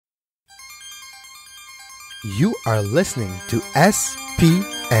You are listening to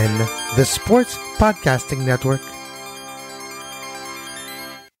SPN, the Sports Podcasting Network.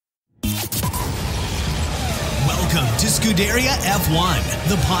 Welcome to Scuderia F1,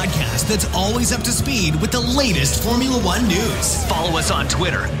 the podcast that's always up to speed with the latest Formula One news. Follow us on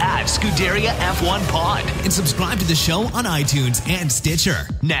Twitter at Scuderia F1 Pod and subscribe to the show on iTunes and Stitcher.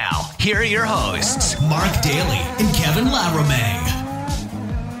 Now, here are your hosts, Mark Dailey and Kevin Laramée.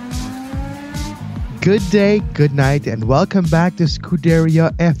 Good day, good night, and welcome back to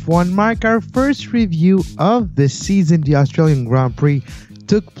Scuderia F1. Mark, our first review of the season, the Australian Grand Prix,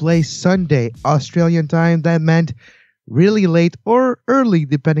 took place Sunday, Australian time. That meant really late or early,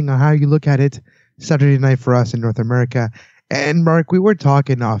 depending on how you look at it, Saturday night for us in North America. And Mark, we were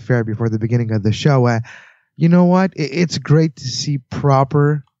talking off air before the beginning of the show. You know what? It's great to see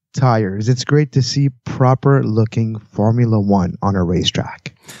proper tires. It's great to see proper looking Formula One on a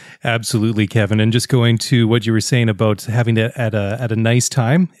racetrack. Absolutely, Kevin. And just going to what you were saying about having it at a nice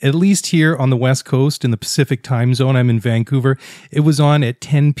time, at least here on the West Coast in the Pacific time zone, I'm in Vancouver. It was on at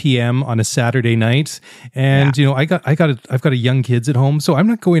 10 p.m. on a Saturday night. And, You know, I've got a young kids at home, so I'm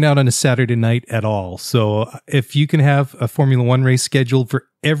not going out on a Saturday night at all. So if you can have a Formula One race scheduled for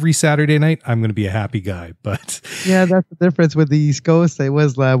every Saturday night, I'm going to be a happy guy. But yeah, that's the difference with the East Coast. It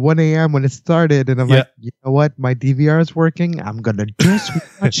was 1 a.m. when it started, and I'm like, you know what? My DVR is working. I'm going to just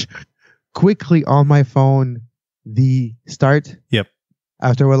watch quickly on my phone the start. Yep.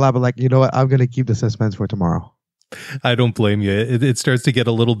 After a lap, I'm like, you know what? I'm going to keep the suspense for tomorrow. I don't blame you. It starts to get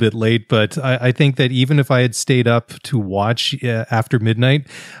a little bit late, but I think that even if I had stayed up to watch after midnight,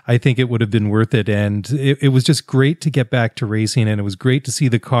 I think it would have been worth it. And it was just great to get back to racing, and it was great to see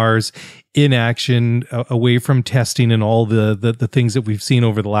the cars in action, away from testing and all the things that we've seen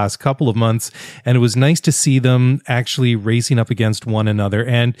over the last couple of months. And it was nice to see them actually racing up against one another.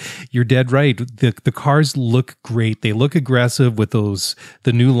 And you're dead right. The cars look great. They look aggressive with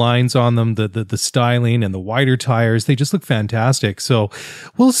the new lines on them, the styling and the wider tires. They just look fantastic. So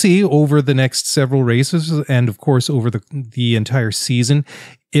we'll see over the next several races, and of course over the entire season,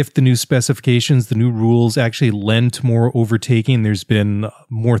 if the new specifications, the new rules actually lend to more overtaking. There's been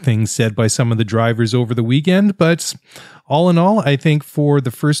more things said by some of the drivers over the weekend, but all in all, I think for the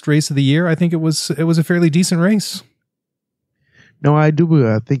first race of the year, I think it was a fairly decent race. No, I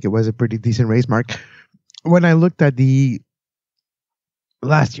do think it was a pretty decent race, Mark. When I looked at the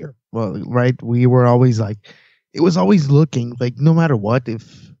last year, well, right, we were always like, it was always looking like no matter what,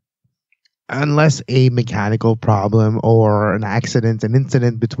 unless a mechanical problem or an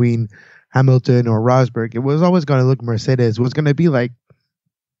incident between Hamilton or Rosberg, it was always going to look Mercedes was going to be like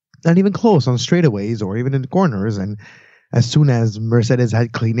not even close on straightaways or even in the corners. And as soon as Mercedes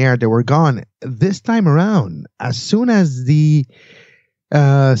had clean air, they were gone. This time around, as soon as the,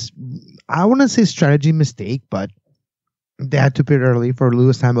 I want to say strategy mistake, but they had to pit early for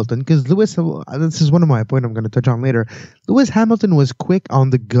Lewis Hamilton because this is one of my points I'm going to touch on later. Lewis Hamilton was quick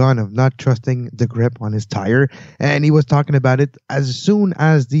on the gun of not trusting the grip on his tire, and he was talking about it as soon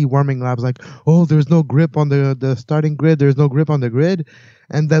as the warming laps, like, oh, there's no grip on the starting grid, there's no grip on the grid,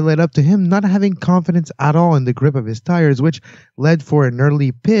 and that led up to him not having confidence at all in the grip of his tires, which led for an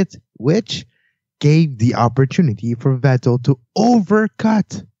early pit, which gave the opportunity for Vettel to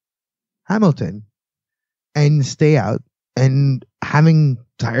overcut Hamilton and stay out. And having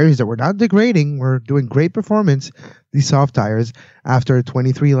tires that were not degrading, were doing great performance, these soft tires, after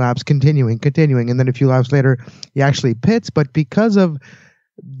 23 laps, continuing. And then a few laps later, he actually pits. But because of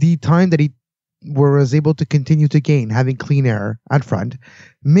the time that he was able to continue to gain, having clean air at front,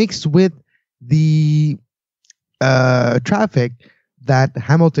 mixed with the traffic that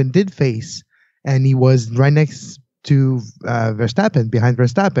Hamilton did face, and he was right next to behind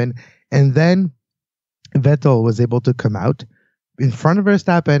Verstappen, and then Vettel was able to come out in front of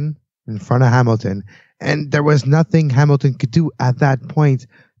Verstappen, in front of Hamilton, and there was nothing Hamilton could do at that point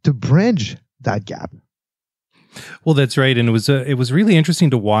to bridge that gap. Well, that's right. And it was really interesting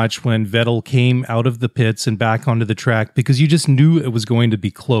to watch when Vettel came out of the pits and back onto the track, because you just knew it was going to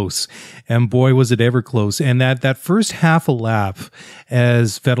be close. And boy, was it ever close. And that first half a lap,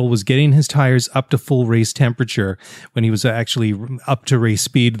 as Vettel was getting his tires up to full race temperature, when he was actually up to race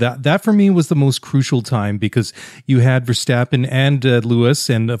speed, that for me was the most crucial time, because you had Verstappen and Lewis,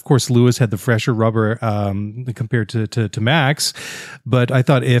 and of course Lewis had the fresher rubber compared to Max. But I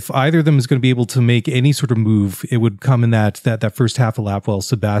thought if either of them is going to be able to make any sort of move move, it would come in that first half a lap while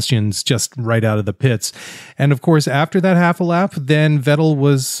Sebastian's just right out of the pits. And of course, after that half a lap, then Vettel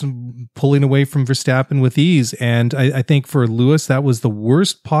was pulling away from Verstappen with ease. And I think for Lewis, that was the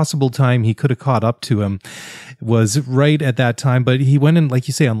worst possible time he could have caught up to him, was right at that time. But he went in, like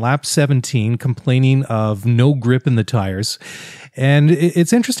you say, on lap 17, complaining of no grip in the tires. And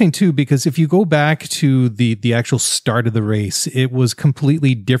it's interesting too, because if you go back to the actual start of the race, it was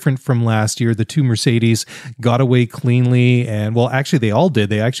completely different from last year. The two Mercedes got away cleanly, and well, actually they all did.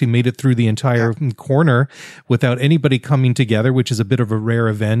 They actually made it through the entire corner without anybody coming together, which is a bit of a rare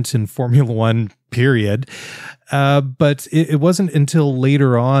event in Formula One, period. But it wasn't until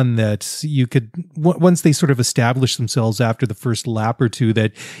later on that you could, once they sort of established themselves after the first lap or two,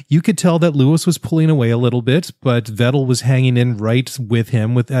 that you could tell that Lewis was pulling away a little bit, but Vettel was hanging in right with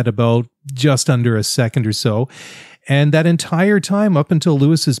him at about just under a second or so. And that entire time up until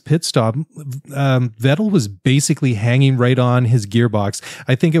Lewis's pit stop, Vettel was basically hanging right on his gearbox.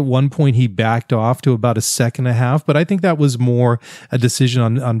 I think at one point he backed off to about a second and a half, but I think that was more a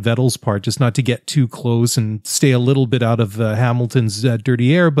decision on Vettel's part, just not to get too close and stay a little bit out of Hamilton's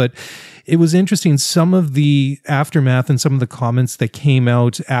dirty air. But it was interesting, some of the aftermath and some of the comments that came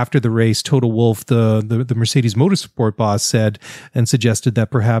out after the race. Toto Wolff, the Mercedes Motorsport boss, said and suggested that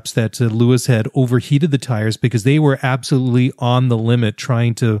perhaps that Lewis had overheated the tires because they were absolutely on the limit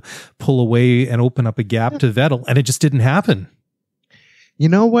trying to pull away and open up a gap to Vettel, and it just didn't happen. You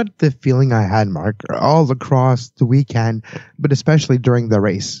know what the feeling I had, Mark, all across the weekend, but especially during the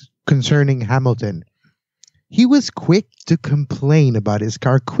race concerning Hamilton? He was quick to complain about his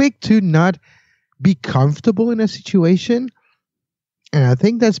car, quick to not be comfortable in a situation. And I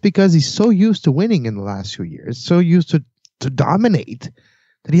think that's because he's so used to winning in the last few years, so used to dominate,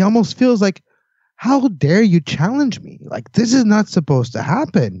 that he almost feels like, how dare you challenge me? Like, this is not supposed to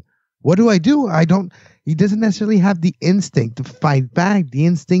happen. What do? He doesn't necessarily have the instinct to fight back, the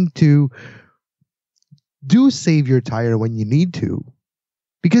instinct to save your tire when you need to.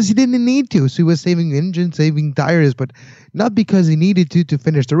 Because he didn't need to. So he was saving engine, saving tires, but not because he needed to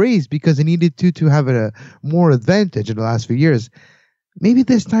finish the race, because he needed to have a more advantage in the last few years. Maybe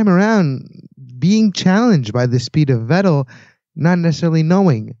this time around, being challenged by the speed of Vettel, not necessarily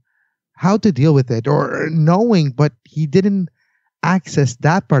knowing how to deal with it, or knowing, but he didn't access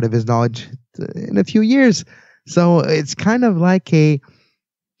that part of his knowledge in a few years. So it's kind of like a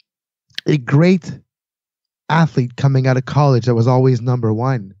great athlete coming out of college that was always number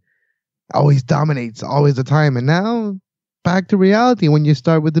one, always dominates, always the time, and now back to reality when you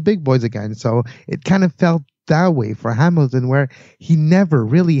start with the big boys again. So it kind of felt that way for Hamilton, where he never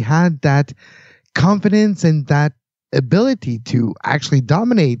really had that confidence and that ability to actually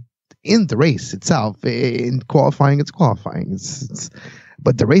dominate in the race itself. In qualifying, it's qualifying.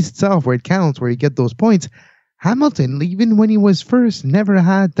 But the race itself, where it counts, where you get those points, Hamilton, even when he was first, never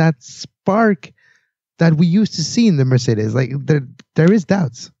had that spark that we used to see in the Mercedes. Like, there is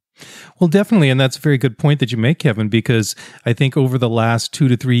doubts. Well, definitely. And that's a very good point that you make, Kevin, because I think over the last 2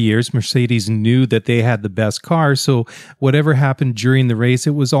 to 3 years, Mercedes knew that they had the best car. So whatever happened during the race,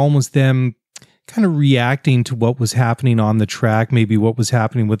 it was almost them kind of reacting to what was happening on the track, maybe what was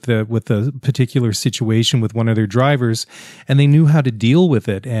happening with the particular situation with one of their drivers, and they knew how to deal with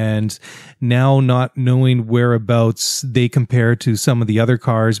it. And now, not knowing whereabouts they compare to some of the other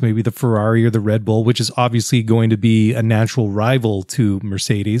cars, maybe the Ferrari or the Red Bull, which is obviously going to be a natural rival to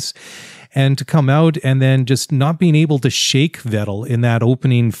Mercedes, and to come out and then just not being able to shake Vettel in that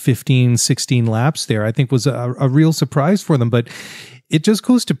opening 15, 16 laps there, I think was a real surprise for them. But it just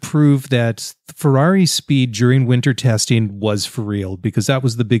goes to prove that Ferrari's speed during winter testing was for real, because that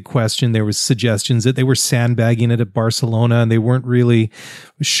was the big question. There was suggestions that they were sandbagging it at Barcelona, and they weren't really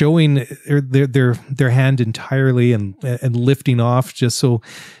showing their hand entirely and lifting off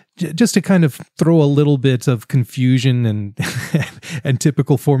just to kind of throw a little bit of confusion and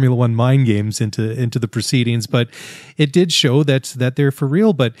typical Formula One mind games into the proceedings. But it did show that they're for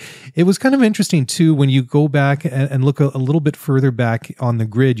real. But it was kind of interesting too, when you go back and look a little bit further back on the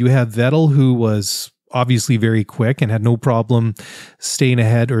grid. You have Vettel, who was obviously very quick and had no problem staying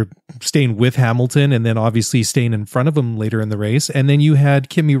ahead or staying with Hamilton, and then obviously staying in front of him later in the race. And then you had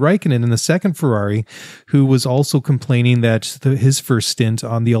Kimi Räikkönen in the second Ferrari, who was also complaining that his first stint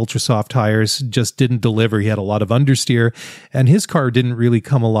on the ultra soft tires just didn't deliver. He had a lot of understeer, and his car didn't really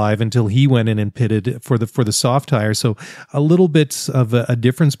come alive until he went in and pitted for the soft tire. So a little bit of a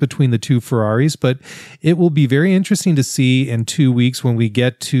difference between the two Ferraris, but it will be very interesting to see in 2 weeks when we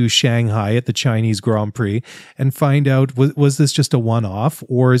get to Shanghai at the Chinese Grand Grand Prix and find out, was this just a one-off,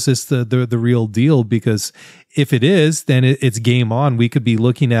 or is this the real deal? Because if it is, then it's game on. We could be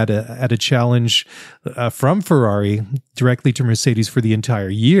looking at a challenge from Ferrari directly to Mercedes for the entire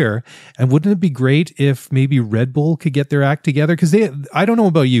year. And wouldn't it be great if maybe Red Bull could get their act together? Because I don't know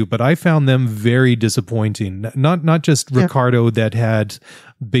about you, but I found them very disappointing. Not just Ricciardo, that had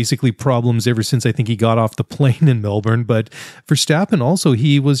basically problems ever since I think he got off the plane in Melbourne, but Verstappen also,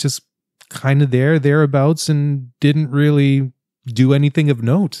 he was just kind of thereabouts and didn't really do anything of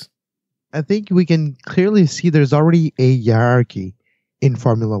note. I think we can clearly see there's already a hierarchy in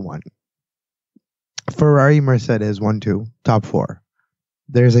Formula One. Ferrari, Mercedes, 1, 2, top 4.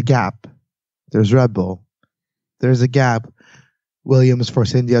 There's a gap. There's Red Bull. There's a gap. Williams,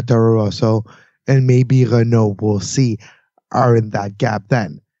 Force India, Toro Rosso, and maybe Renault, we'll see, are in that gap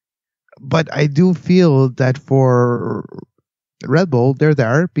then. But I do feel that for Red Bull, they're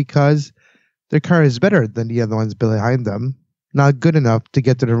there because their car is better than the other ones behind them. Not good enough to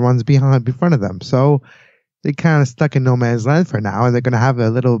get to the ones in front of them. So they're kind of stuck in no man's land for now, and they're going to have a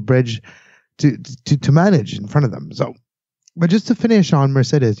little bridge to manage in front of them. So, but just to finish on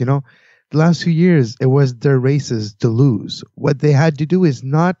Mercedes, the last 2 years, it was their races to lose. What they had to do is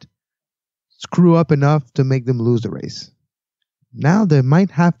not screw up enough to make them lose the race. Now they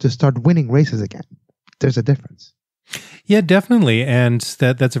might have to start winning races again. There's a difference. Yeah, definitely. And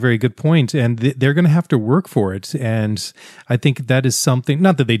that's a very good point. And they're going to have to work for it. And I think that is something,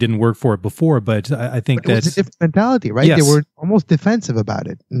 not that they didn't work for it before, but I think that's a different mentality, right? Yes. They were almost defensive about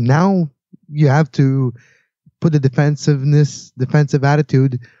it. Now you have to put the defensive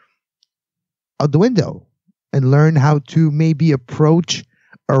attitude out the window and learn how to maybe approach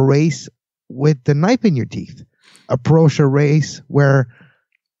a race with the knife in your teeth. Approach a race where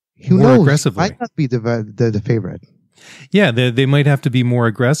who more knows, aggressively. might not be the favorite. Yeah, they might have to be more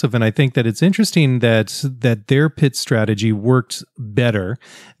aggressive, and I think that it's interesting that their pit strategy worked better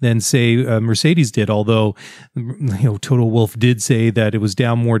than, say, Mercedes did. Although, Toto Wolff did say that it was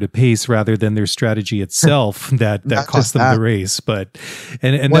down more to pace rather than their strategy itself that cost them the race. But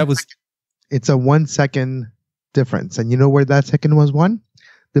and that was it's a 1 second difference, and you know where that second was won?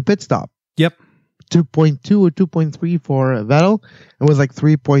 The pit stop. Yep. 2.2 or 2.3 for Vettel. It was like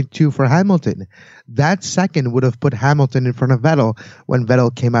 3.2 for Hamilton. That second would have put Hamilton in front of Vettel when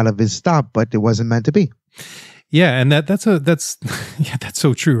Vettel came out of his stop, but it wasn't meant to be. Yeah, and that's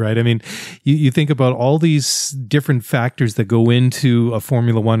so true, right? I mean, you think about all these different factors that go into a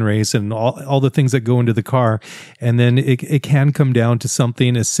Formula One race and all the things that go into the car, and then it can come down to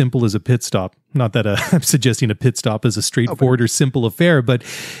something as simple as a pit stop. Not that I'm suggesting a pit stop is a straightforward or simple affair, but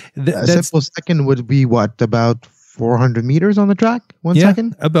a simple second would be what, about 400 meters on the track? 1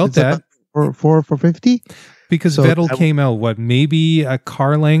 second? About that. For 50? Because Vettel came out, maybe a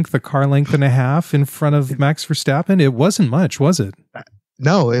car length and a half in front of Max Verstappen? It wasn't much, was it?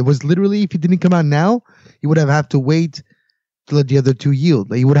 No, it was literally, if he didn't come out now, he would have to wait to let the other two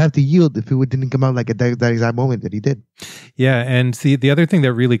yield. He would have to yield if it didn't come out like at that exact moment that he did. Yeah, and the other thing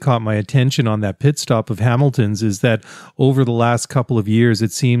that really caught my attention on that pit stop of Hamilton's is that over the last couple of years,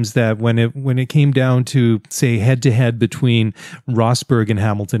 it seems that when it came down to, say, head-to-head between Rosberg and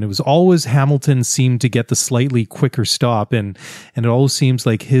Hamilton, it was always Hamilton seemed to get the slightly quicker stop, and it always seems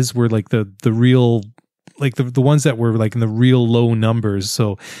like his were like the real, like the ones that were like in the real low numbers.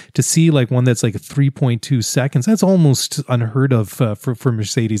 So to see like one that's like 3.2 seconds, that's almost unheard of for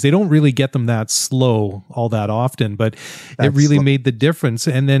Mercedes. They don't really get them that slow all that often, but it really made the difference.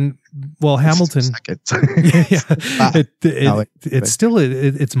 And then, well, Hamilton,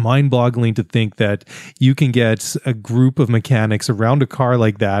 it's mind-boggling to think that you can get a group of mechanics around a car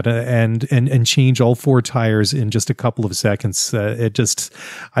like that and change all four tires in just a couple of seconds. I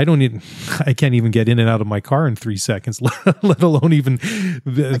can't even get in and out of my car in 3 seconds, let alone even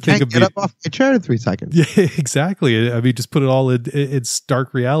think of get up off my chair in 3 seconds. Yeah, exactly. I mean, just put it all in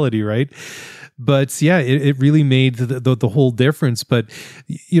stark reality, right? But yeah, it really made the whole difference. But,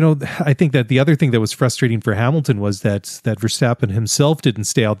 I think that the other thing that was frustrating for Hamilton was that Verstappen himself didn't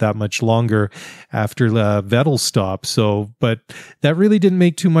stay out that much longer after Vettel's stop. So, but that really didn't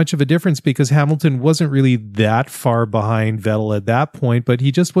make too much of a difference because Hamilton wasn't really that far behind Vettel at that point, but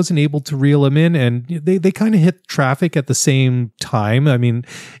he just wasn't able to reel him in. And they kind of hit traffic at the same time. I mean,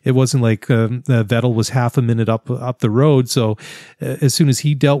 it wasn't like Vettel was half a minute up the road. So as soon as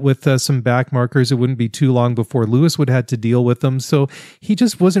he dealt with some back markers, it wouldn't be too long before Lewis would have to deal with them. So he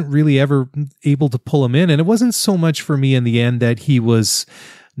just wasn't really ever able to pull him in. And it wasn't so much for me in the end that he was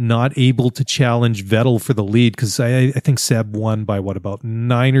not able to challenge Vettel for the lead, because I think Seb won by about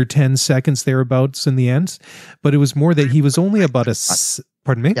 9 or 10 seconds thereabouts in the end. But it was more that he was only about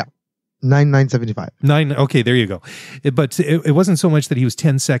pardon me? Yeah. 9,975. 9. Okay, there you go. But it wasn't so much that he was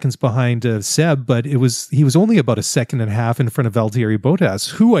 10 seconds behind Seb, but he was only about a second and a half in front of Valtteri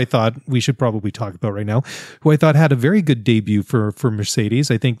Bottas, who I thought we should probably talk about right now, who I thought had a very good debut for Mercedes.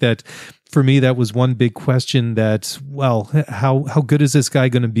 I think that for me, that was one big question that, well, how good is this guy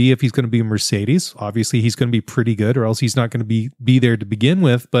going to be if he's going to be a Mercedes? Obviously, he's going to be pretty good, or else he's not going to be there to begin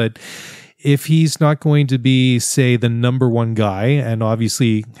with. But if he's not going to be, say, the number one guy, and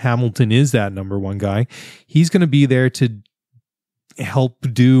obviously Hamilton is that number one guy, he's going to be there to help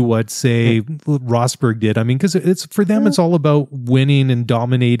do what, say, Rosberg did. I mean, because it's for them, it's all about winning and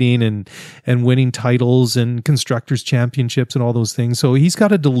dominating and winning titles and constructors championships and all those things. So he's got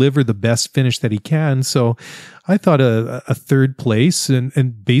to deliver the best finish that he can. So I thought a third place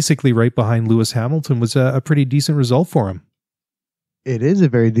and basically right behind Lewis Hamilton was a pretty decent result for him. It is a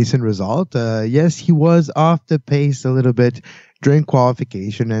very decent result. Yes, he was off the pace a little bit during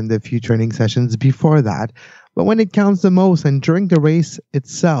qualification and the few training sessions before that. But when it counts the most and during the race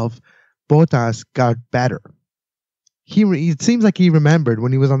itself, Bottas got better. It seems like he remembered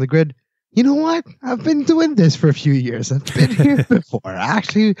when he was on the grid, you know what? I've been doing this for a few years. I've been here before.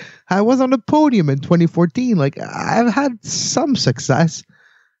 Actually, I was on the podium in 2014. Like, I've had some success.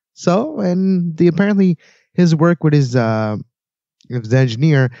 So, and apparently his work with his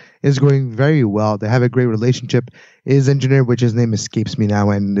engineer is going very well. They have a great relationship. His engineer, which his name escapes me now,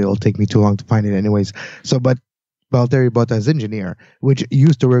 and it'll take me too long to find it anyways. So, but Valtteri Bottas' engineer, which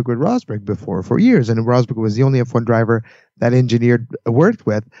used to work with Rosberg before for years, and Rosberg was the only F1 driver that engineer worked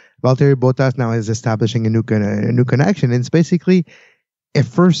with. Valtteri Bottas now is establishing a new connection. And it's basically a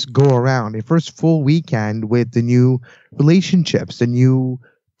first go around, a first full weekend with the new relationships, the new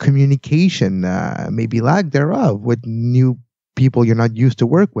communication, maybe lack thereof, with new people you're not used to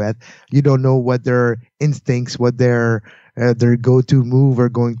work with. You don't know what their instincts, what their go-to move are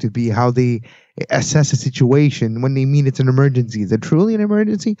going to be, how they assess a situation when they mean it's an emergency. Is it truly an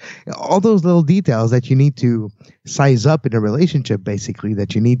emergency? All those little details that you need to size up in a relationship, basically,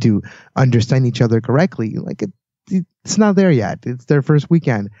 that you need to understand each other correctly. Like it's not there yet. It's their first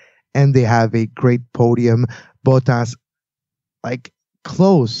weekend, and they have a great podium. Bottas, like,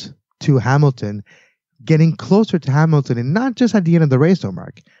 close to Hamilton, getting closer to Hamilton, and not just at the end of the race, though,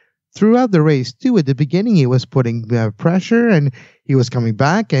 Mark. Throughout the race, too, at the beginning, he was putting pressure, and he was coming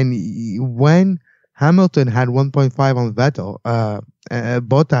back. And when Hamilton had 1.5 on Vettel,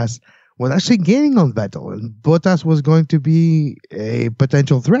 Bottas was actually gaining on Vettel, and Bottas was going to be a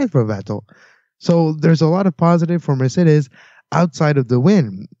potential threat for Vettel. So there's a lot of positive for Mercedes outside of the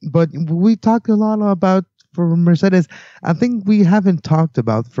win. But we talked a lot about, for Mercedes, I think we haven't talked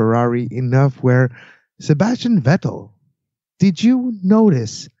about Ferrari enough, where Sebastian Vettel, did you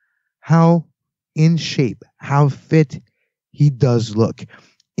notice how in shape, how fit he does look?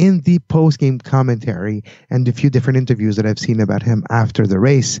 In the post-game commentary and the few different interviews that I've seen about him after the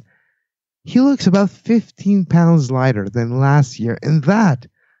race, he looks about 15 pounds lighter than last year. And that,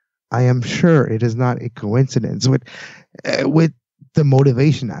 I am sure it is not a coincidence with the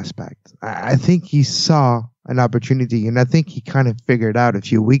motivation aspect. I think he saw an opportunity, and I think he kind of figured out a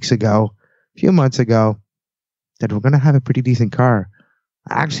few months ago, that we're going to have a pretty decent car.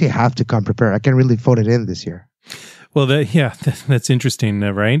 I actually have to come prepared. I can really phone it in this year. Well, that's interesting,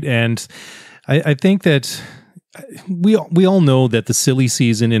 right? And I think that we all know that the silly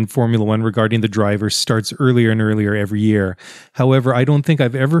season in Formula One regarding the drivers starts earlier and earlier every year. However, I don't think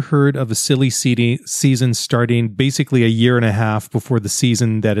I've ever heard of a silly season starting basically a year and a half before the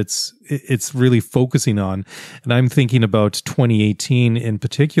season that it's really focusing on. And I'm thinking about 2018 in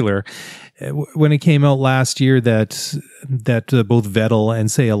particular, when it came out last year that both Vettel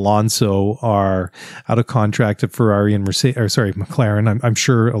and, say, Alonso are out of contract at Ferrari and McLaren. I'm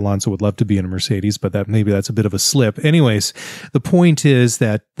sure Alonso would love to be in a Mercedes, but that's a bit of a slip. Anyways, the point is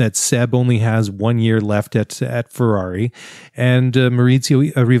that Seb only has 1 year left at Ferrari, and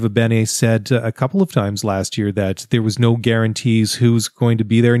Maurizio Arrivabene said a couple of times last year that there was no guarantees who's going to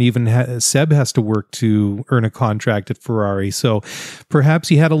be there, and even Seb has to work to earn a contract at Ferrari. So perhaps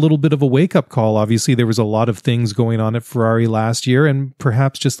he had a little bit of a wake-up call. Obviously, there was a lot of things going on at Ferrari last year, and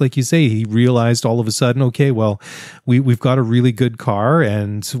perhaps, just like you say, he realized all of a sudden, okay, well, we've got a really good car,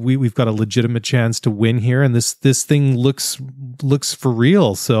 and we've got a legitimate chance to win here, and this thing looks for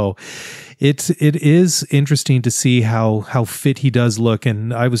real. So it is interesting to see how fit he does look.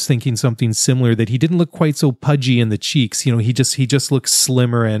 And I was thinking something similar, that he didn't look quite so pudgy in the cheeks. You know, he just looks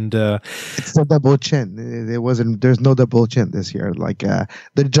slimmer, and it's the double chin. There's no double chin this year. Like the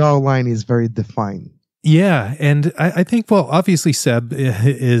jawline is very defined. Yeah, and I think, well, obviously Seb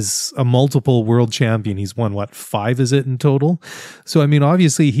is a multiple world champion. He's won, what, 5 is it in total? So, I mean,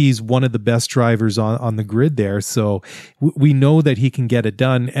 obviously he's one of the best drivers on the grid there. So we know that he can get it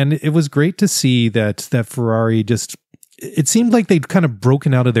done. And it was great to see that Ferrari just, it seemed like they'd kind of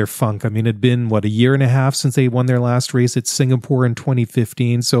broken out of their funk. I mean, it'd been, what, a year and a half since they won their last race at Singapore in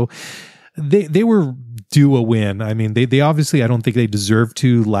 2015. So they were due a win. I mean, they obviously, I don't think they deserved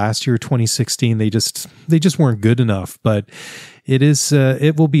to last year, 2016. They just weren't good enough. But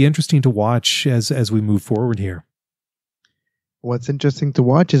it will be interesting to watch as we move forward here. What's interesting to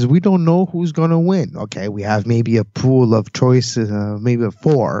watch is we don't know who's going to win. Okay, we have maybe a pool of choices, maybe a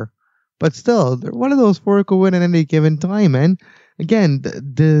 4, but still, one of those 4 could win at any given time. And again,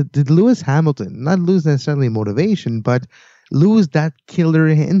 did Lewis Hamilton not lose necessarily motivation, but lose that killer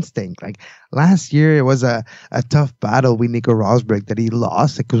instinct? Like last year, it was a tough battle with Nico Rosberg that he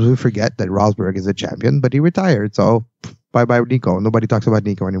lost, because we forget that Rosberg is a champion, but he retired. So bye-bye Nico. Nobody talks about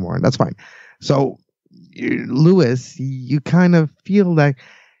Nico anymore, and that's fine. So Lewis, you kind of feel like,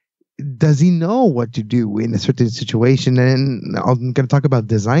 does he know what to do in a certain situation? And I'm going to talk about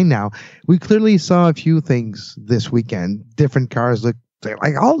design now. We clearly saw a few things this weekend. Different cars look a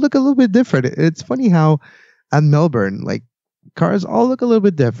little bit different. It's funny how at Melbourne, like, cars all look a little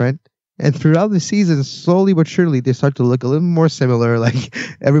bit different, and throughout the season, slowly but surely, they start to look a little more similar. Like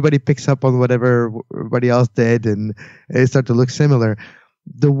everybody picks up on whatever everybody else did, and they start to look similar.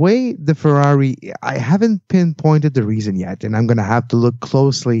 The way the Ferrari, I haven't pinpointed the reason yet, and I'm going to have to look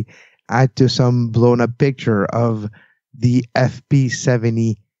closely at some blown up picture of the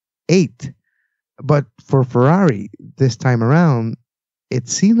FP78. But for Ferrari this time around, it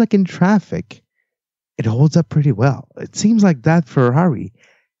seemed like in traffic, it holds up pretty well. It seems like that Ferrari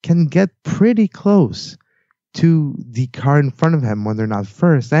can get pretty close to the car in front of him when they're not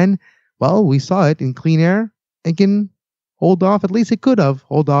first. And, well, we saw it in clean air. It can hold off, at least it could have,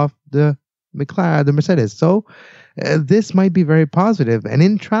 hold off the Mercedes. So this might be very positive. And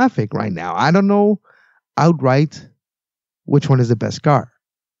in traffic right now, I don't know outright which one is the best car.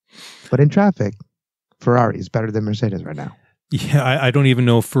 But in traffic, Ferrari is better than Mercedes right now. Yeah, I don't even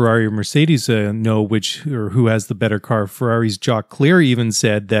know if Ferrari or Mercedes know which or who has the better car. Ferrari's Jacques Clear even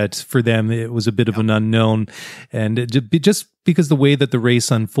said that for them it was a bit of an unknown, and just because the way that the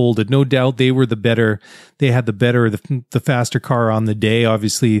race unfolded, no doubt they were the better. They had the faster car on the day.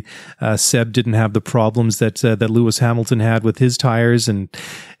 Obviously, Seb didn't have the problems that Lewis Hamilton had with his tires, and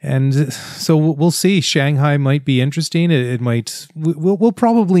so we'll see. Shanghai might be interesting. It might. We'll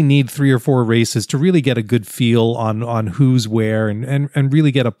probably need 3 or 4 races to really get a good feel on who's where and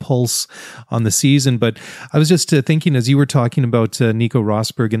really get a pulse on the season. But I was just thinking as you were talking about Nico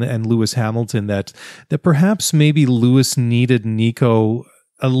Rosberg and Lewis Hamilton that perhaps maybe Lewis needed Nico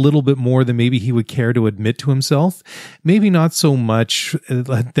a little bit more than maybe he would care to admit to himself. Maybe not so much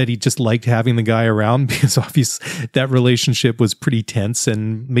that he just liked having the guy around, because obviously that relationship was pretty tense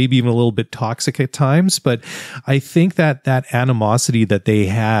and maybe even a little bit toxic at times. But I think that animosity that they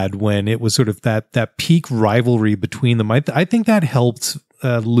had when it was sort of that peak rivalry between them, I think that helped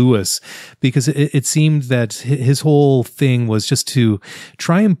Lewis, because it seemed that his whole thing was just to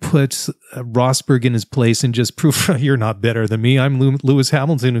try and put Rosberg in his place and just prove you're not better than me. I'm Lewis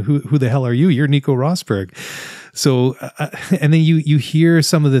Hamilton. Who the hell are you? You're Nico Rosberg. So, and then you hear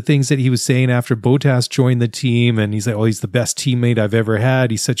some of the things that he was saying after Bottas joined the team, and he's like, oh, he's the best teammate I've ever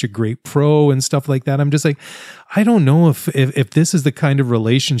had. He's such a great pro and stuff like that. I'm just like, I don't know if this is the kind of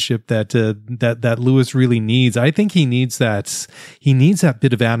relationship that Lewis really needs. I think he needs that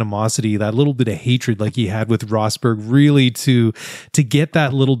bit of animosity, that little bit of hatred like he had with Rosberg, really to get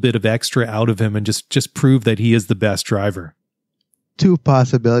that little bit of extra out of him and just prove that he is the best driver. 2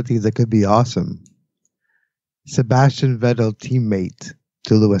 possibilities that could be awesome. Sebastian Vettel teammate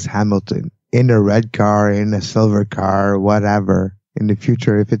to Lewis Hamilton in a red car, in a silver car, whatever, in the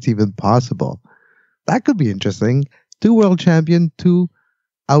future, if it's even possible. That could be interesting. 2 world champion, 2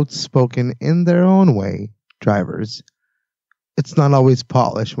 outspoken in their own way drivers. It's not always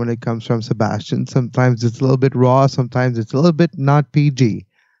polished when it comes from Sebastian. Sometimes it's a little bit raw. Sometimes it's a little bit not PG.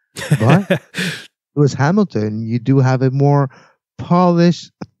 But Lewis Hamilton, you do have a more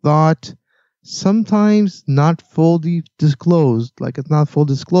polished thought, sometimes not fully disclosed, like it's not full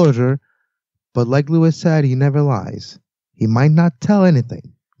disclosure, but like Lewis said, he never lies. He might not tell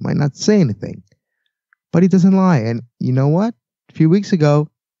anything, might not say anything, but he doesn't lie. And you know what? A few weeks ago,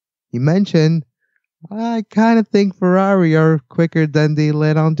 he mentioned, I kind of think Ferrari are quicker than they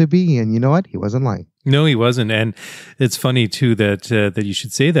let on to be. And you know what? He wasn't lying. No, he wasn't. And it's funny, too, that you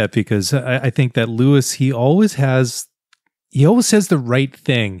should say that, because I think that Lewis, he always has he always says the right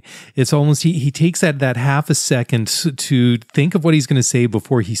thing. It's almost, he takes that half a second to think of what he's going to say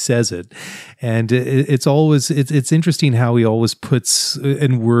before he says it. And it's always, it's interesting how he always puts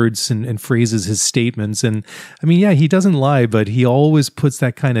in words and phrases his statements. And I mean, yeah, he doesn't lie, but he always puts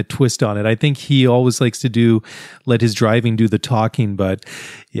that kind of twist on it. I think he always likes to let his driving do the talking, but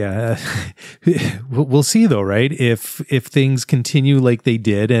yeah, we'll see though, right? If things continue like they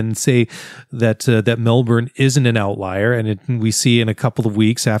did, and say that Melbourne isn't an outlier, and we see in a couple of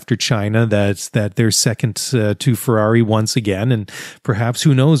weeks after China that they're second to Ferrari once again, and perhaps,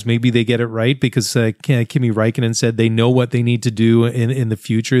 who knows, maybe they get it right, because Kimi Räikkönen said they know what they need to do in the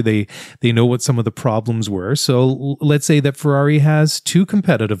future. They know what some of the problems were. So let's say that Ferrari has 2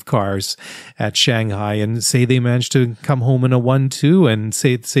 competitive cars at Shanghai, and say they manage to come home in a 1-2, and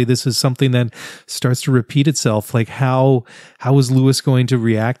say this is something that starts to repeat itself. Like, how is Lewis going to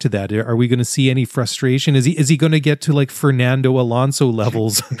react to that? Are we going to see any frustration? Is he going to get to like Fernando Alonso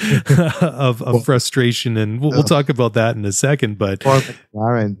levels of frustration? And we'll talk about that in a second. But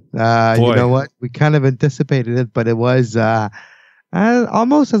Lauren, you know what? We kind of anticipated it, but it was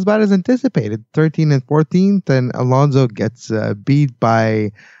almost as bad as anticipated. 13th and 14th, and Alonso gets beat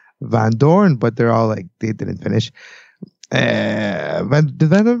by Van Dorn, but they're all like, they didn't finish. Did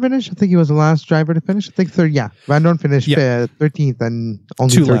Van Dorn finish? I think he was the last driver to finish. I think third. Yeah, Van Dorn finished 13th and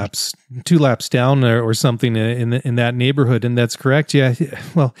only 2 laps down or something in that neighborhood, and that's correct. Yeah,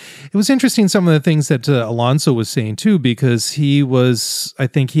 well, it was interesting some of the things that Alonso was saying too, because I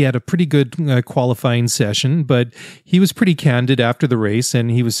think he had a pretty good qualifying session, but he was pretty candid after the race, and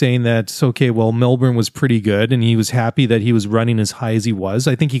he was saying that Melbourne was pretty good, and he was happy that he was running as high as he was.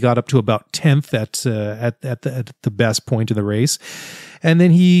 I think he got up to about 10th at the best point of the race, and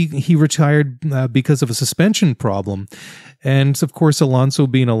then he retired because of a suspension problem. And of course, Alonso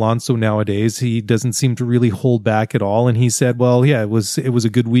being Alonso nowadays, he doesn't seem to really hold back at all. And he said, well, yeah, it was a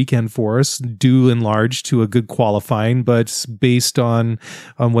good weekend for us, due in large to a good qualifying, but based on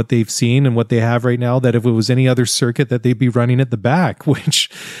what they've seen and what they have right now, that if it was any other circuit, that they'd be running at the back,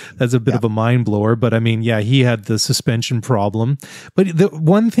 which that's a bit of a mind blower. But I mean, yeah, he had the suspension problem. But the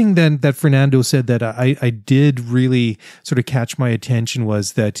one thing that Fernando said that I did really sort of catch my attention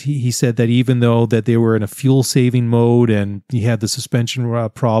was that he said that even though that they were in a fuel saving mode, and he had the suspension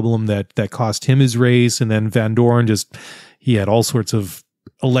problem that cost him his race, and then Van Dorn he had all sorts of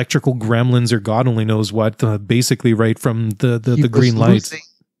electrical gremlins, or God only knows what, basically right from the green lights.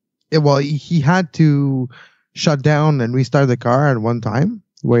 Well, he had to shut down and restart the car at one time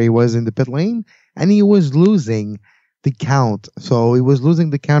where he was in the pit lane, and he was losing the count. So he was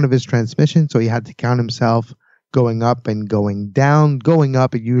losing the count of his transmission, so he had to count himself going up and going down. Going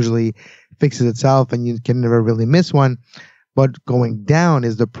up, it usually fixes itself and you can never really miss one. But going down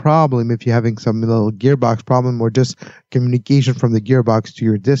is the problem if you're having some little gearbox problem, or just communication from the gearbox to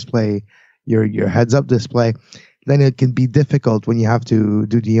your display, your heads-up display. Then it can be difficult when you have to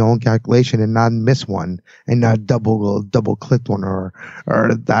do the own calculation and not miss one, and not double click one, or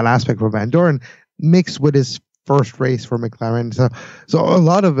that aspect for Van Dorn, mixed with his first race for McLaren. So a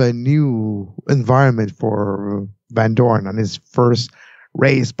lot of a new environment for Van Dorn on his first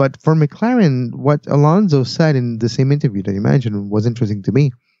race. But for McLaren, what Alonso said in the same interview that you mentioned was interesting to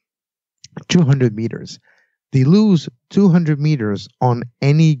me. 200 meters. They lose 200 meters on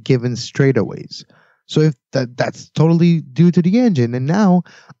any given straightaways. So if that's totally due to the engine. And now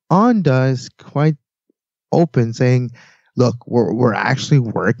Honda is quite open, saying, look, we're actually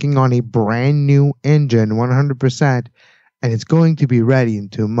working on a brand new engine, 100%, and it's going to be ready in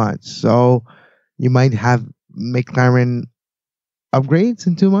 2 months. So you might have McLaren upgrades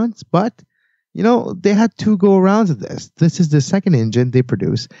in 2 months, but they had 2 go-arounds of this. This is the second engine they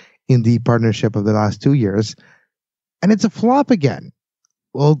produce in the partnership of the last 2 years, and it's a flop again.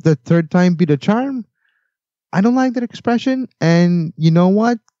 Will the third time be the charm? I don't like that expression, and you know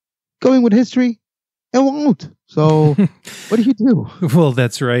what? Going with history, it won't. So what do you do? Well,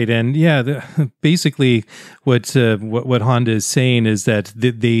 that's right. And yeah, basically what Honda is saying is that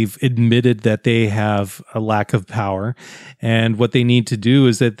they've admitted that they have a lack of power. And what they need to do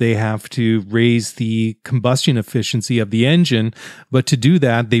is that they have to raise the combustion efficiency of the engine. But to do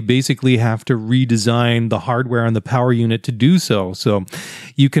that, they basically have to redesign the hardware on the power unit to do so. So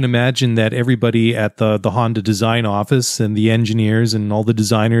you can imagine that everybody at the Honda design office, and the engineers and all the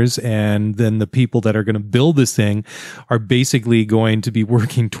designers, and then the people that are going to build this thing, everything are basically going to be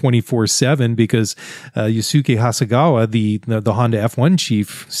working 24/7 because Yusuke Hasegawa, the Honda F1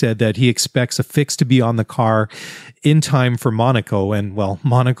 chief, said that he expects a fix to be on the car in time for Monaco. And well,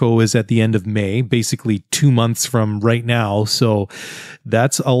 Monaco is at the end of May, basically 2 months from right now. So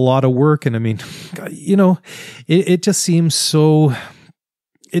that's a lot of work. And I mean, it just seems so,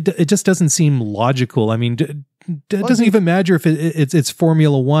 it just doesn't seem logical. I mean, it doesn't even matter if it's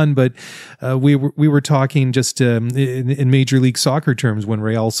Formula One, but we were talking just in Major League Soccer terms when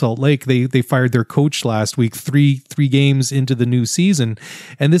Real Salt Lake they fired their coach last week, three games into the new season,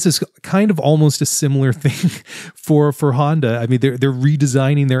 and this is kind of almost a similar thing for Honda. I mean, they're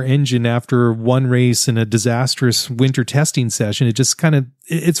redesigning their engine after one race and a disastrous winter testing session. It just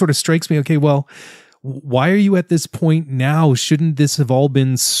it sort of strikes me. Okay, well, why are you at this point now? Shouldn't this have all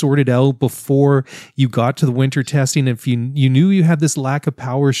been sorted out before you got to the winter testing? If you knew you had this lack of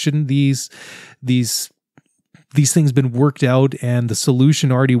power, shouldn't these things been worked out and the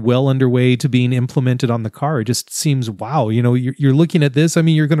solution already well underway to being implemented on the car? It just seems, wow, you're looking at this. I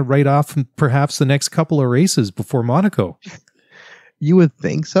mean, you're going to write off perhaps the next couple of races before Monaco. You would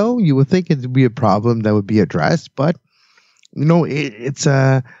think so. You would think it'd be a problem that would be addressed, but it's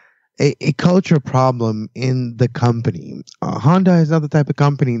a culture problem in the company. Honda is not the type of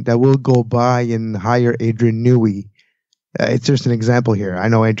company that will go by and hire Adrian Newey. It's just an example here. I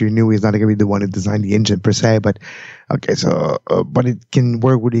know Adrian Newey is not going to be the one who designed the engine per se, but okay, so but it can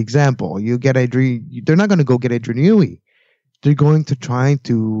work with the example. You get Adrian. They're not going to go get Adrian Newey. They're going to try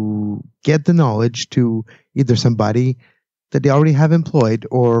to get the knowledge to either somebody that they already have employed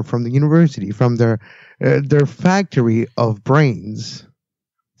or from the university, from their factory of brains.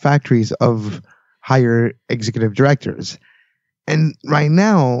 Factories of higher executive directors. And right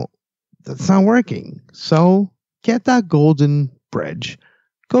now, that's not working. So get that golden bridge.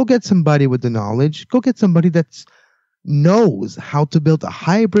 Go get somebody with the knowledge. Go get somebody that knows how to build a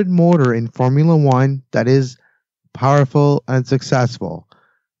hybrid motor in Formula One that is powerful and successful.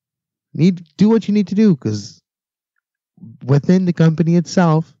 Do what you need to do, because within the company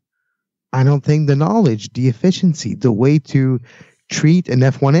itself, I don't think the knowledge, the efficiency, the way to treat an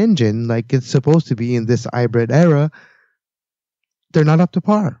F1 engine like it's supposed to be in this hybrid era, they're not up to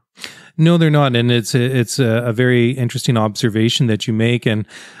par. No, they're not, and it's a very interesting observation that you make. And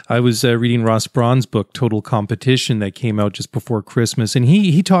I was reading Ross Braun's book, Total Competition, that came out just before Christmas, and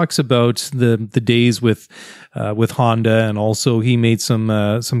he talks about the days with Honda, and also he made some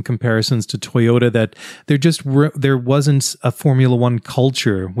comparisons to Toyota, that there wasn't a Formula One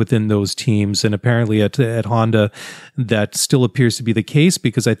culture within those teams, and apparently at Honda that still appears to be the case,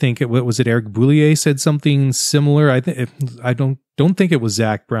 because I think Eric Boulier said something similar. I don't think it was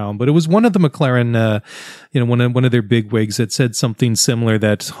Zach Brown, but it was one of the McLaren, one of their bigwigs that said something similar,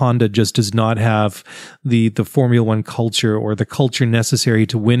 that Honda just does not have the Formula One culture, or the culture necessary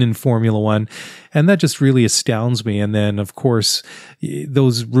to win in Formula One. And that just really astounds me. And then, of course,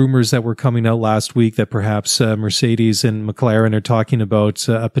 those rumors that were coming out last week that perhaps Mercedes and McLaren are talking about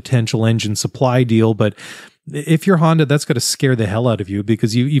a potential engine supply deal. But if you're Honda, that's got to scare the hell out of you,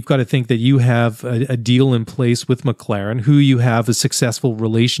 because you've got to think that you have a deal in place with McLaren, who you have a successful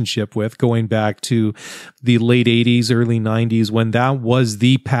relationship with, going back to the late 80s, early 90s, when that was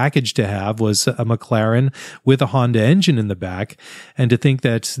the package to have, was a McLaren with a Honda engine in the back. And to think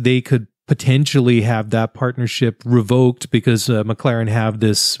that they could potentially have that partnership revoked because McLaren have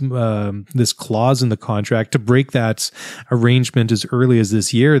this clause in the contract to break that arrangement as early as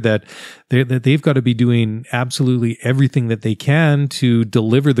this year, that they've got to be doing absolutely everything that they can to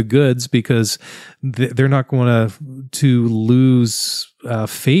deliver the goods, because they're not going to lose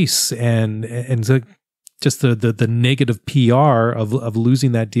face and just the negative PR of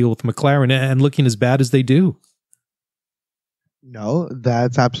losing that deal with McLaren and looking as bad as they do. No,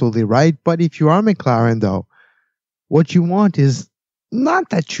 that's absolutely right. But if you are McLaren, though, what you want is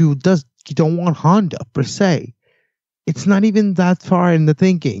not that you don't want Honda per se. It's not even that far in the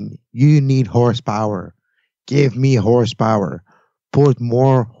thinking. You need horsepower. Give me horsepower. Put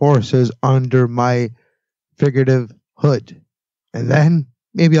more horses under my figurative hood. And then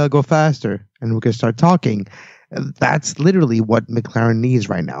maybe I'll go faster and we can start talking. That's literally what McLaren needs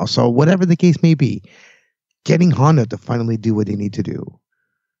right now. So whatever the case may be, getting Honda to finally do what they need to do,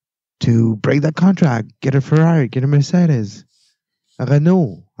 to break that contract, get a Ferrari, get a Mercedes, a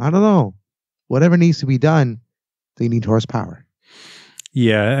Renault, I don't know. Whatever needs to be done, they need horsepower.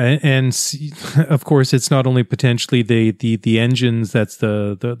 Yeah, and of course, it's not only potentially the engines that's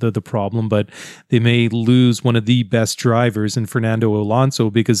the problem, but they may lose one of the best drivers in Fernando Alonso,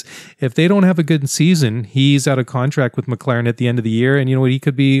 because if they don't have a good season, he's out of contract with McLaren at the end of the year, and you know what, he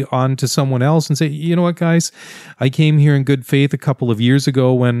could be on to someone else and say, you know what, guys, I came here in good faith a couple of years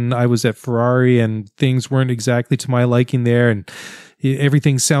ago when I was at Ferrari, and things weren't exactly to my liking there, and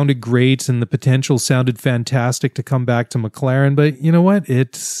everything sounded great and the potential sounded fantastic to come back to McLaren. But you know what?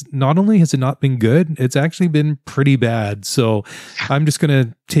 It's not only has it not been good, it's actually been pretty bad. So I'm just going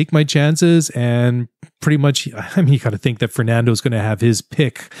to take my chances, and pretty much, I mean, you got to think that Fernando's going to have his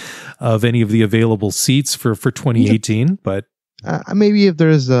pick of any of the available seats for 2018. But maybe if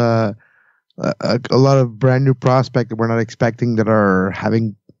there's a lot of brand new prospects that we're not expecting that are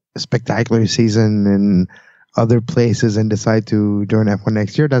having a spectacular season and other places and decide to join F1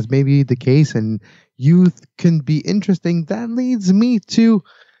 next year, that's maybe the case, and youth can be interesting. That leads me to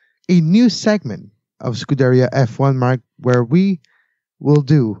a new segment of Scuderia F1, Mark, where we will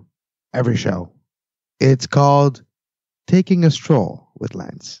do every show. It's called Taking a Stroll with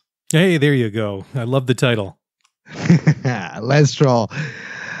Lance. Hey, there you go. I love the title. Lance Stroll,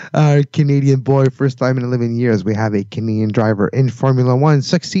 our Canadian boy, first time in 11 years, we have a Canadian driver in Formula One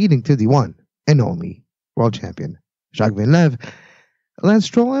succeeding to the one and only world champion, Jacques Villeneuve. Lance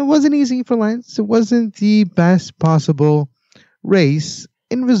Stroll, it wasn't easy for Lance. It wasn't the best possible race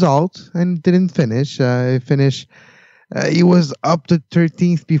in result, and didn't finish. He was up to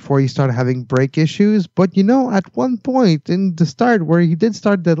 13th before he started having brake issues. But you know, at one point in the start where he did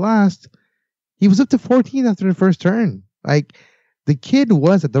start dead last, he was up to 14th after the first turn. Like, the kid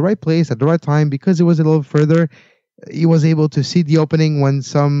was at the right place at the right time, because it was a little further. He was able to see the opening when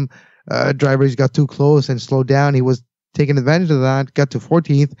some drivers got too close and slowed down. He was taking advantage of that, got to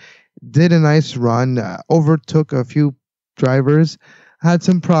 14th, did a nice run, overtook a few drivers, had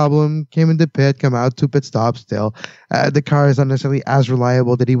some problem, came into pit, come out, 2 pit stops still. The car is not necessarily as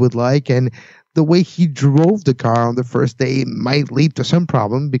reliable that he would like, and the way he drove the car on the first day might lead to some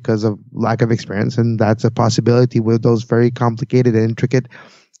problem because of lack of experience, and that's a possibility with those very complicated and intricate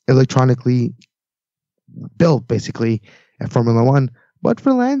electronically built, basically, at Formula One. But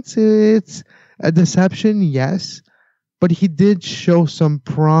for Lance, it's a deception, yes, but he did show some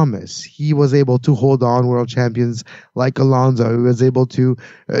promise. He was able to hold on world champions like Alonso. He was able to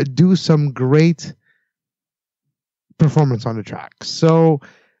do some great performance on the track. So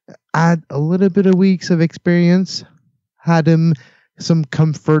add a little bit of weeks of experience, had him some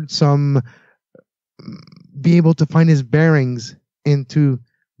comfort, some be able to find his bearings into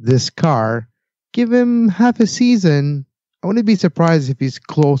this car. Give him half a season. I wouldn't be surprised if he's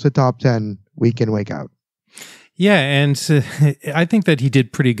close to top 10 week in, week out. Yeah, and I think that he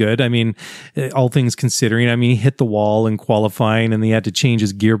did pretty good. I mean, all things considering, I mean, he hit the wall in qualifying, and he had to change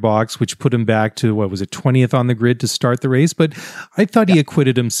his gearbox, which put him back to, 20th on the grid to start the race. But I thought he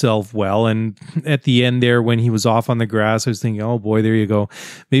acquitted himself well. And at the end there, when he was off on the grass, I was thinking, oh boy, there you go.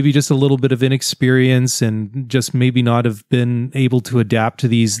 Maybe just a little bit of inexperience, and just maybe not have been able to adapt to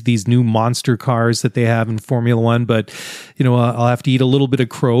these new monster cars that they have in Formula One. But, you know, I'll have to eat a little bit of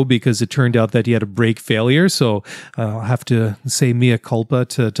crow, because it turned out that he had a brake failure. So I'll have to say mea culpa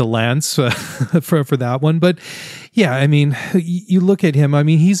to Lance for that one. But yeah, I mean, you look at him, I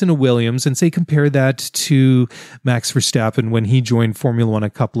mean, he's in a Williams, and say compare that to Max Verstappen when he joined Formula One a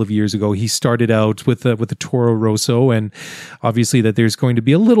couple of years ago. He started out with a Toro Rosso, and obviously that there's going to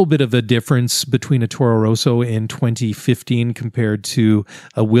be a little bit of a difference between a Toro Rosso in 2015 compared to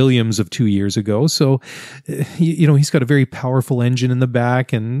a Williams of 2 years ago. So, you know, he's got a very powerful engine in the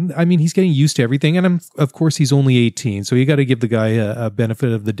back, and I mean, he's getting used to everything. And of course, he's only 18, so you got to give the guy a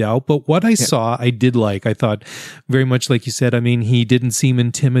benefit of the doubt. But what I saw, I did like. I thought very much like you said, I mean, he didn't seem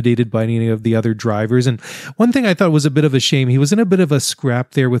intimidated by any of the other drivers. And one thing I thought was a bit of a shame, he was in a bit of a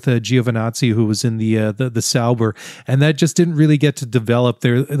scrap there with Giovinazzi, who was in the Sauber, and that just didn't really get to develop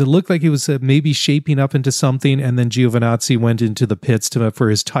there. It looked like he was maybe shaping up into something, and then Giovinazzi went into the pits for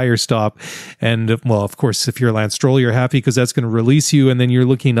his tire stop. And well, of course, if you're Lance Stroll, you're happy because that's going to release you, and then you're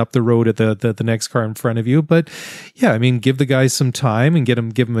looking up the road at the next car in front of you. But yeah, I mean, give the guys some time and give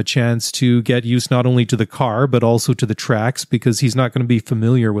him a chance to get used not only to the car, but also to the tracks, because he's not going to be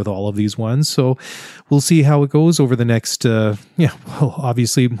familiar with all of these ones. So we'll see how it goes over the next,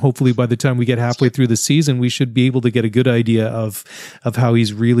 obviously, hopefully by the time we get halfway through the season, we should be able to get a good idea of how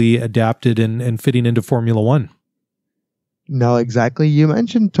he's really adapted and fitting into Formula One. No, exactly. You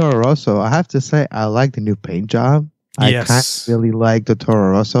mentioned Toro Rosso. I have to say, I like the new paint job. I can't really like the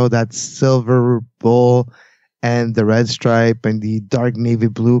Toro Rosso. That silver bull and the red stripe and the dark navy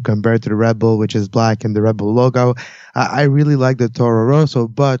blue compared to the Red Bull, which is black, and the Red Bull logo. I really like the Toro Rosso,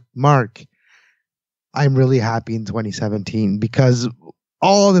 but Mark, I'm really happy in 2017 because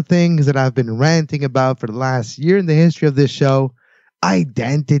all the things that I've been ranting about for the last year in the history of this show,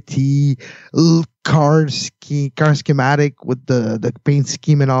 identity, car schematic with the paint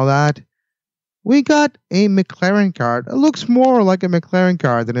scheme and all that, we got a McLaren car. It looks more like a McLaren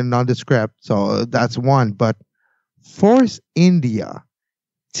car than a nondescript, so that's one. But Force India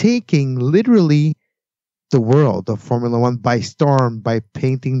taking literally the world of Formula One by storm by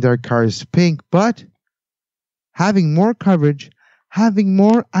painting their cars pink, but having more coverage, having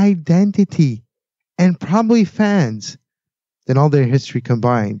more identity, and probably fans than all their history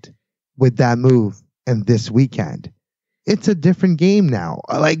combined with that move and this weekend. It's a different game now.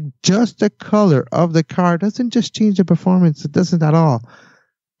 Like, just the color of the car doesn't just change the performance. It doesn't at all.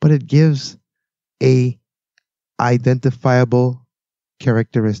 But it gives a identifiable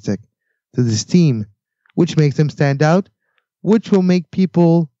characteristic to this team, which makes them stand out, which will make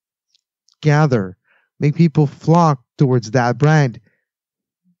people gather, make people flock towards that brand.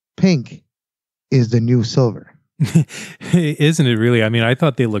 Pink is the new silver. Isn't it really? I mean, I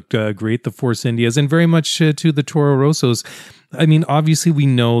thought they looked great, the Force Indias, and very much to the Toro Rossos. I mean, obviously we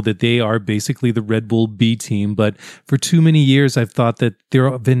know that they are basically the Red Bull B team, but for too many years I've thought that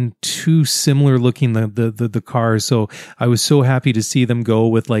there have been too similar looking the cars. So I was so happy to see them go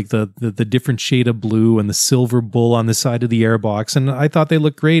with like the different shade of blue and the silver bull on the side of the airbox, and I thought they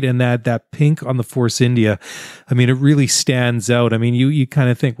looked great. And that pink on the Force India, I mean, it really stands out. I mean, you kind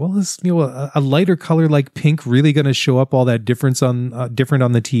of think, well, is a lighter color like pink really going to show up all that different on the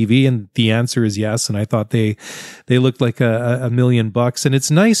TV? And the answer is yes. And I thought they looked like $1 million. And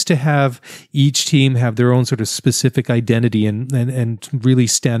it's nice to have each team have their own sort of specific identity and really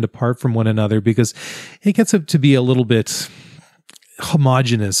stand apart from one another, because it gets up to be a little bit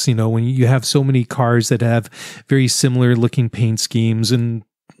homogenous, when you have so many cars that have very similar looking paint schemes and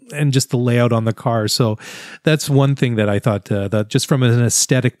just the layout on the car. So that's one thing that I thought that just from an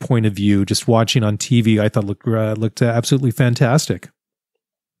aesthetic point of view, just watching on TV, I thought looked absolutely fantastic.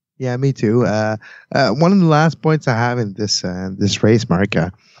 Yeah, me too. One of the last points I have in this race, Mark,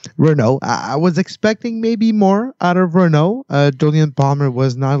 Renault. I was expecting maybe more out of Renault. Julian Palmer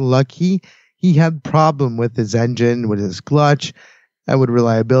was not lucky. He had problem with his engine, with his clutch, and with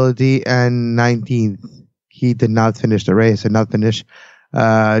reliability. And 19th, he did not finish the race and not finish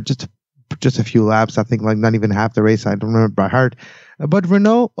just a few laps. I think like not even half the race. I don't remember by heart. But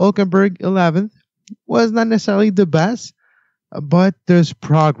Renault Hülkenberg 11th was not necessarily the best. But there's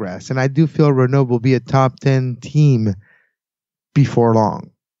progress, and I do feel Renault will be a top 10 team before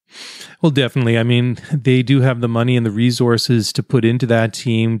long. Well, definitely. I mean, they do have the money and the resources to put into that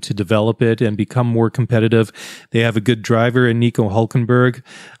team to develop it and become more competitive. They have a good driver in Nico Hülkenberg.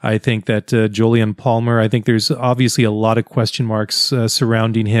 I think that Julian Palmer, I think there's obviously a lot of question marks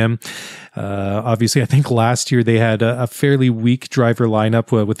surrounding him. Obviously, I think last year they had a fairly weak driver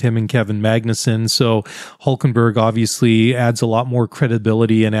lineup with him and Kevin Magnussen. So Hülkenberg obviously adds a lot more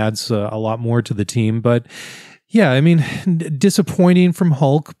credibility and adds a lot more to the team. But yeah, I mean, disappointing from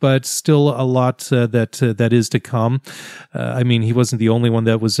Hulk, but still a lot that is to come. I mean, he wasn't the only one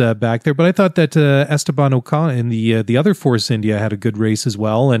that was back there, but I thought that Esteban Ocon in the other Force India had a good race as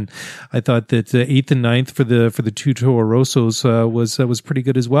well, and I thought that 8th and 9th for the two Toro Rossos was pretty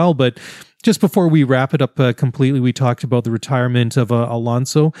good as well. But just before we wrap it up completely, we talked about the retirement of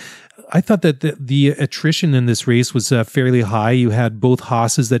Alonso. I thought that the attrition in this race was fairly high. You had both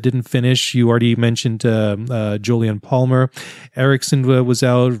Haas's that didn't finish. You already mentioned Julian Palmer. Ericsson was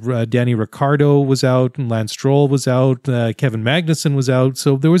out. Danny Ricciardo was out. Lance Stroll was out. Kevin Magnussen was out.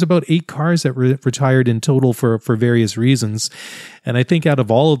 So there was about 8 cars that retired in total for various reasons. And I think out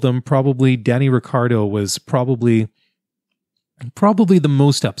of all of them, probably Danny Ricciardo was probably the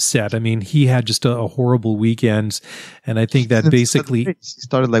most upset. I mean, he had just a horrible weekend, and I think that basically he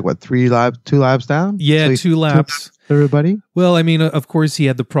started like what, 2 laps down? Yeah, so 2 laps. Everybody? Well, I mean, of course, he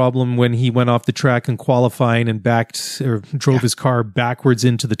had the problem when he went off the track in qualifying and drove his car backwards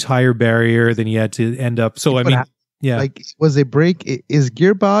into the tire barrier. Then he had to end up. So I mean, yeah, like was a brake, his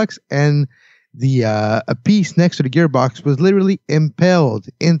gearbox and the a piece next to the gearbox was literally impaled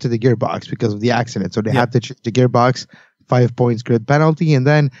into the gearbox because of the accident. So they had to change the gearbox. 5 points grid penalty, and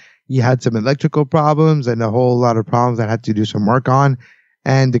then he had some electrical problems and a whole lot of problems that had to do some work on,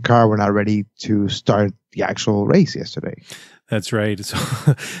 and the car were not ready to start the actual race yesterday. That's right. So,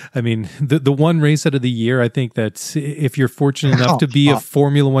 I mean, the one race out of the year, I think that if you're fortunate enough to be a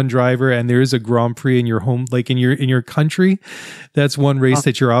Formula One driver and there is a Grand Prix in your home, like in your country, that's one race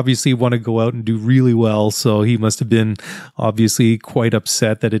that you obviously want to go out and do really well. So he must have been obviously quite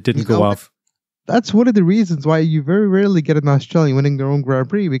upset that it didn't go off. That's one of the reasons why you very rarely get an Australian winning their own Grand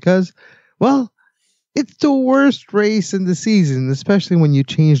Prix, because, well, it's the worst race in the season, especially when you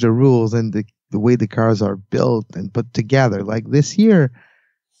change the rules and the way the cars are built and put together. Like this year,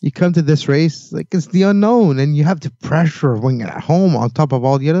 you come to this race, like it's the unknown, and you have the pressure of winning at home on top of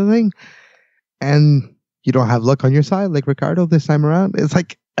all the other thing, and you don't have luck on your side like Ricciardo this time around. It's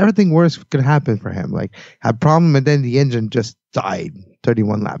like everything worse could happen for him. Like, had a problem, and then the engine just died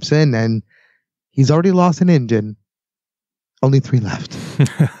 31 laps in, and he's already lost an engine. Only 3 left.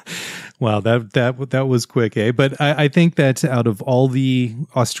 Wow, that was quick, eh? But I think that out of all the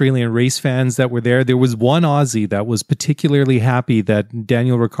Australian race fans that were there was one Aussie that was particularly happy that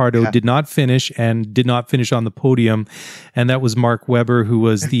Daniel Ricciardo did not finish on the podium, and that was Mark Webber, who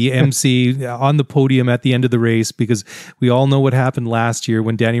was the MC on the podium at the end of the race, because we all know what happened last year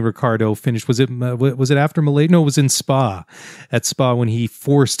when Danny Ricciardo finished. Was it after Malaysia? No, it was in Spa. At Spa when he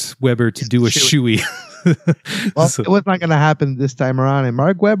forced Webber to do a shoey. Well, it was not going to happen this time around. And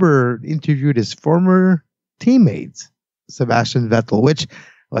Mark Webber interviewed his former teammates, Sebastian Vettel, which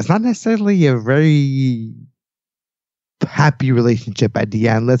was not necessarily a very happy relationship at the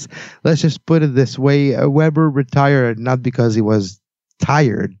end. Let's just put it this way: Webber retired not because he was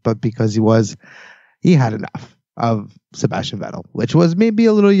tired, but because he had enough of Sebastian Vettel, which was maybe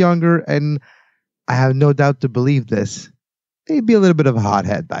a little younger, and I have no doubt to believe this, maybe a little bit of a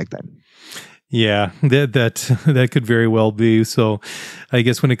hothead back then. Yeah, that could very well be. So I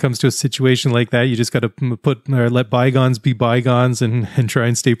guess when it comes to a situation like that, you just got to let bygones be bygones and try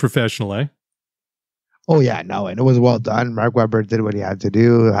and stay professional, eh? Oh, yeah, no, and it was well done. Mark Webber did what he had to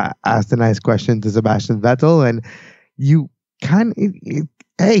do, asked a nice question to Sebastian Vettel, and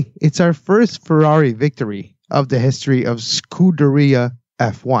it's our first Ferrari victory of the history of Scuderia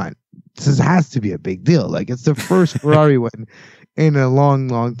F1. This has to be a big deal. Like, it's the first Ferrari win in a long,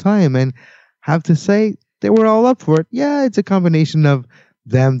 long time, and have to say they were all up for it. Yeah, it's a combination of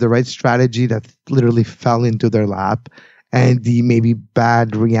them, the right strategy that literally fell into their lap, and the maybe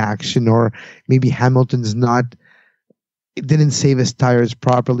bad reaction, or maybe Hamilton's didn't save his tires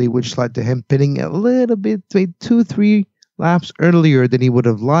properly, which led to him pitting a little bit, 2-3 laps earlier than he would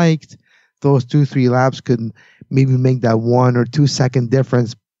have liked. Those 2-3 laps could maybe make that 1 or 2 second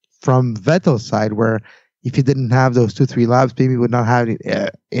difference from Vettel's side, where if he didn't have those 2-3 laps, maybe he would not have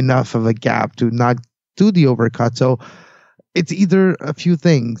enough of a gap to not do the overcut. So it's either a few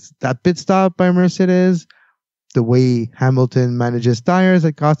things: that pit stop by Mercedes, the way Hamilton manages tires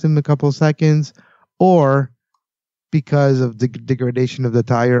that cost him a couple of seconds, or because of the degradation of the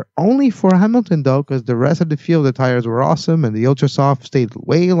tire. Only for Hamilton, though, because the rest of the field, the tires were awesome, and the Ultra Soft stayed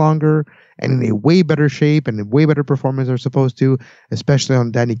way longer and in a way better shape and in way better performance they're supposed to, especially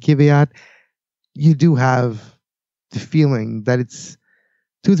on Danny Kvyat. You do have the feeling that it's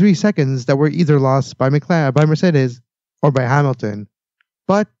 2-3 seconds that were either lost by Mercedes or by Hamilton,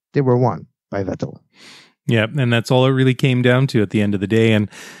 but they were won by Vettel. Yeah, and that's all it really came down to at the end of the day. And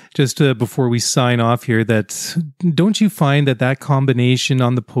just before we sign off here, don't you find that combination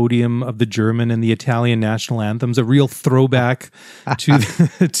on the podium of the German and the Italian national anthems a real throwback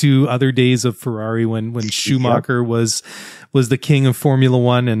to other days of Ferrari when Schumacher was the king of Formula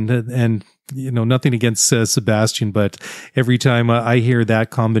One, and nothing against Sebastian, but every time I hear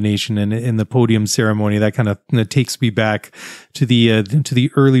that combination in the podium ceremony, that kind of takes me back to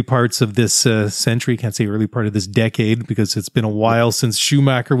the early parts of this century. Can't say early part of this decade because it's been a while since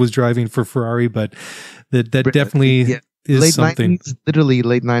Schumacher was driving for Ferrari, but that definitely is late something. 90s, literally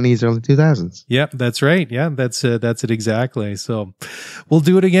late 90s, early 2000s. Yep, that's right. Yeah, that's it exactly. So we'll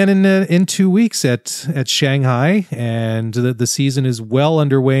do it again in 2 weeks at Shanghai, and the season is well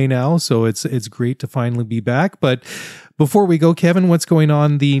underway now. So it's great to finally be back. But before we go, Kevin, what's going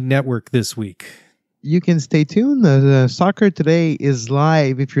on the network this week? You can stay tuned. The Soccer Today is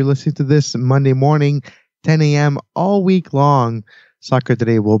live. If you're listening to this Monday morning, 10 a.m. all week long, Soccer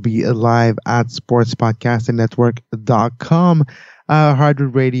Today will be live at sportspodcastingnetwork.com,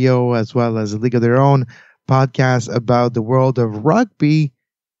 Hardwood Radio, as well as a League of Their Own podcast about the world of rugby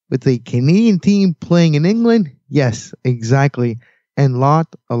with a Canadian team playing in England. Yes, exactly. And a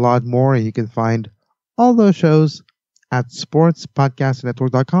lot more. And you can find all those shows at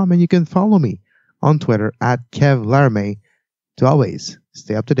sportspodcastingnetwork.com. And you can follow me on Twitter at Kev Laramée to always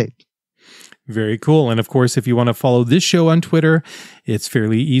stay up to date. Very cool. And of course, if you want to follow this show on Twitter, it's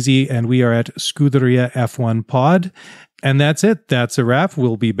fairly easy. And we are at Scuderia F1 Pod. And that's it. That's a wrap.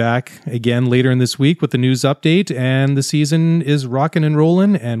 We'll be back again later in this week with the news update. And the season is rocking and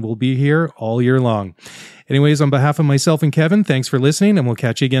rolling, and we'll be here all year long. Anyways, on behalf of myself and Kevin, thanks for listening, and we'll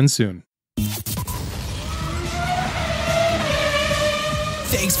catch you again soon.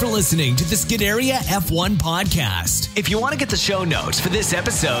 Thanks for listening to the Scuderia F1 podcast. If you want to get the show notes for this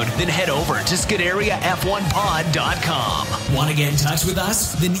episode, then head over to ScuderiaF1pod.com. Want to get in touch with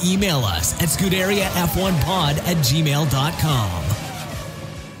us? Then email us at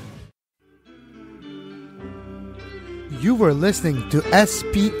ScuderiaF1pod@gmail.com. You were listening to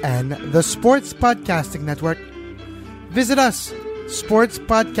SPN, the Sports Podcasting Network. Visit us,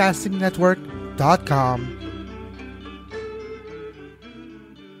 sportspodcastingnetwork.com.